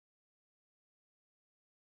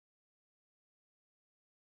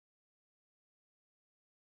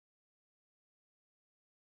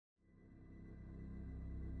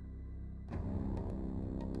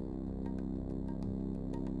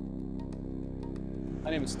My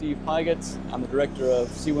name is Steve Pigott. I'm the Director of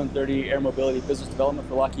C-130 Air Mobility Business Development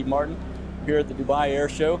for Lockheed Martin. I'm here at the Dubai Air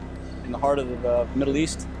Show in the heart of the Middle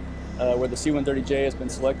East, where the C-130J has been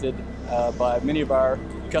selected by many of our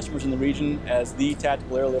customers in the region as the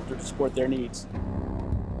tactical airlifter to support their needs.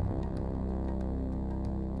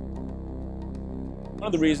 One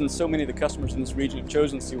of the reasons so many of the customers in this region have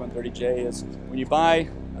chosen the C-130J is when you buy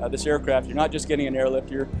this aircraft, you're not just getting an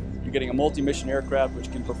airlifter, you're getting a multi-mission aircraft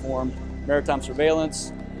which can perform maritime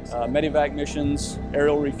surveillance, medevac missions,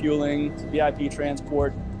 aerial refueling, VIP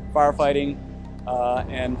transport, firefighting,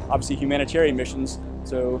 and obviously humanitarian missions.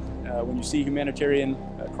 So when you see humanitarian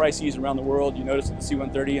crises around the world, you notice that the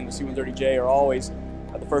C-130 and the C-130J are always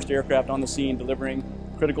the first aircraft on the scene delivering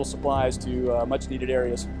critical supplies to much needed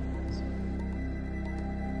areas.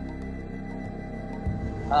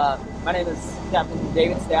 My name is Captain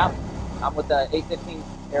David Stapp. I'm with the 815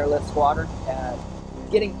 Airlift Squadron.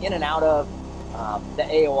 Getting in and out of the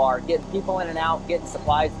AOR, getting people in and out, getting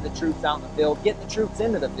supplies to the troops out in the field, getting the troops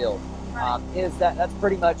into the field, that's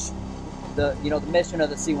pretty much the mission of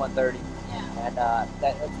the C-130. Yeah. And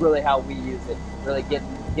that's really how we use it. Really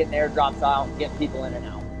getting airdrops out, getting people in and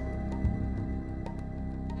out.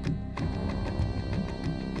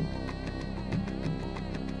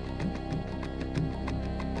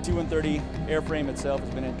 The C-130 airframe itself has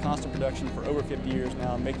been in constant production for over 50 years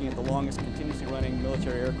now, making it the longest continuously running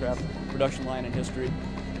military aircraft production line in history.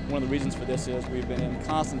 One of the reasons for this is we've been in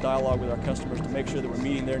constant dialogue with our customers to make sure that we're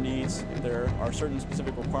meeting their needs. If there are certain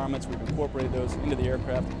specific requirements, we've incorporated those into the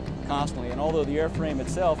aircraft constantly. And although the airframe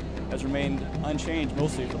itself has remained unchanged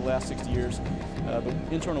mostly for the last 60 years, the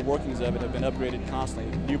internal workings of it have been upgraded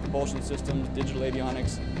constantly. New propulsion systems, digital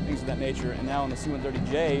avionics, things of that nature. And now in the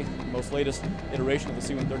C-130J, the most latest iteration of the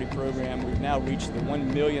C-130 program, we've now reached the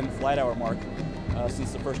 1 million flight hour mark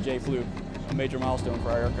since the first J flew, a major milestone for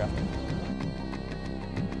our aircraft.